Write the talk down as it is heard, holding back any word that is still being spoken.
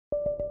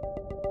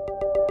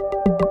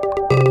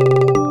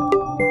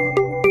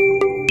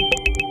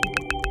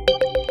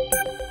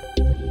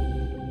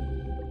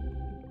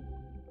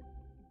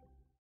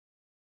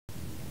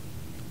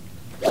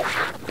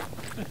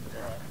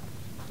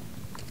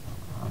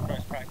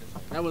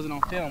That wasn't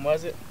on film,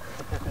 was it?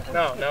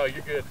 No,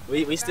 you're good.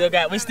 We still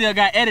got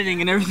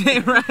editing and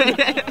everything, right?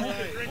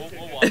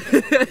 We'll watch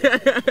it.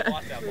 We'll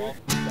watch that ball.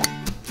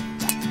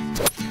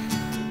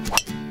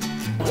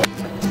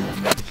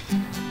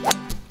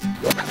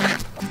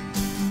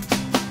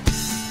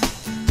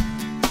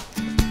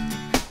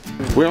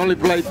 We only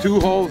play 2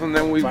 holes and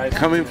then we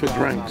come in for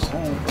drinks.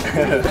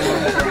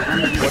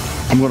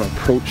 I'm going to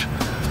approach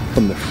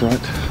from the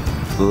front,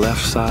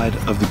 left side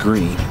of the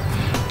green,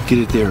 get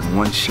it there in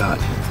 1 shot,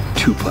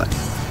 2-putt.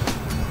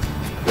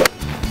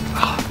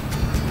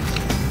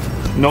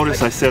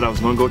 Notice I said I was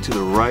going to go to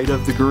the right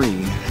of the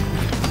green.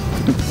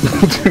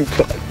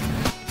 2-putt.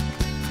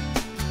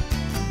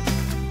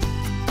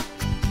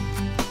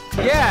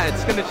 Yeah,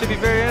 should be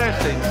very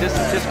interesting.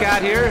 Just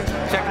got here,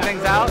 checking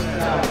things out.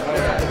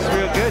 It's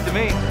real good to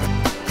me.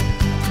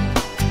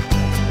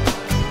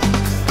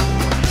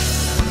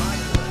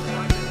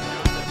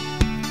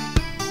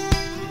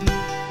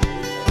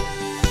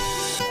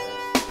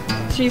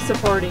 She's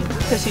supporting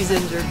because she's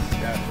injured,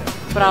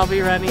 but I'll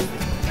be running,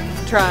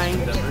 trying.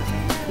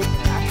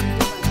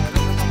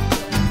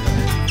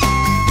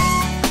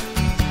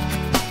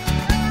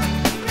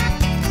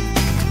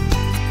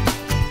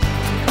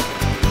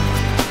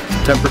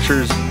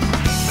 Temperature's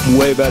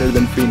way better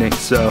than Phoenix,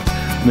 so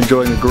I'm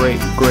enjoying a great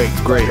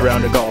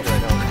round of golf.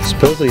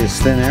 Supposedly it's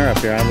thin air up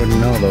here. I wouldn't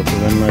know though,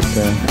 because I'm not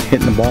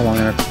hitting the ball long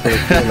enough to really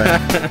feel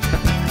that.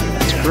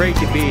 It's great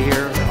to be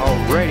here.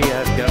 Already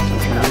I've got some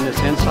tremendous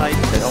insight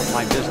to help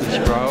my business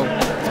grow.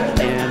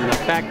 And the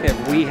fact that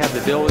we have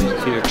the ability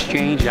to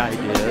exchange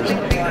ideas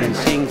and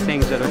seeing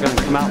things that are going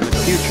to come out in the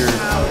future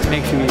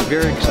makes me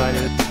very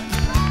excited.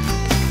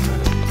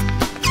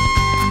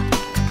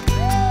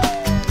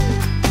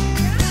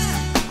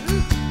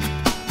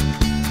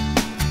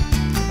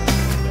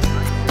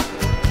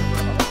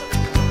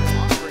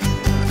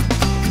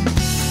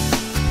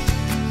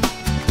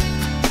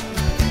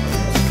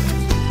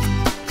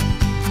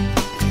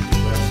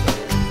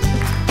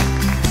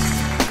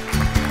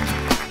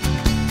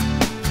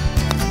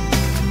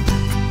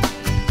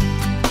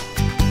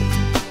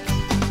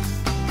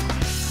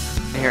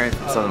 Hearing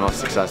from some of the most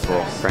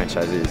successful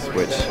franchisees,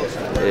 which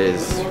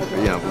is,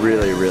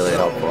 really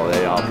helpful.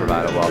 They all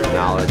provide a wealth of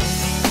knowledge.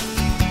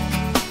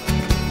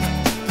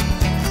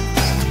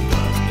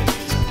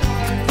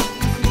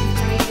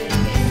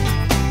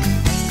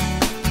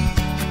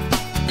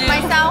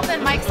 Myself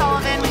and Mike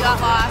Sullivan, we got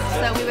lost,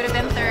 so we would have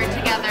been 3rd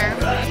together.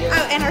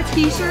 Oh, and our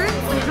t-shirts,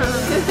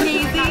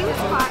 amazing,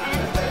 cotton.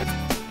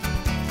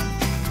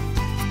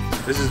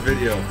 This is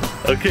video.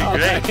 Okay,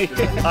 great.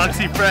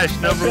 Oxi Fresh,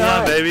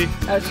 #1, baby.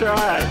 That's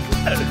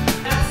right.